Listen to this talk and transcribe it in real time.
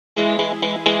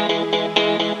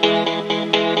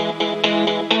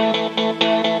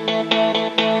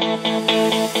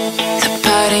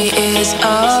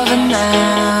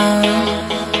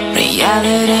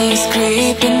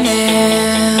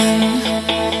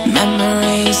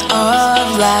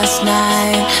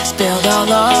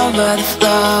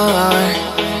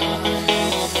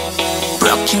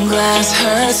Sometimes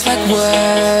hurts like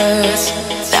words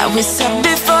that we said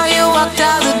before you walked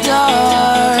out the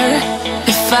door.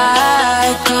 If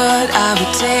I could, I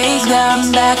would take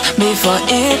them back before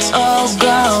it's all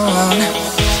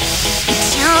gone.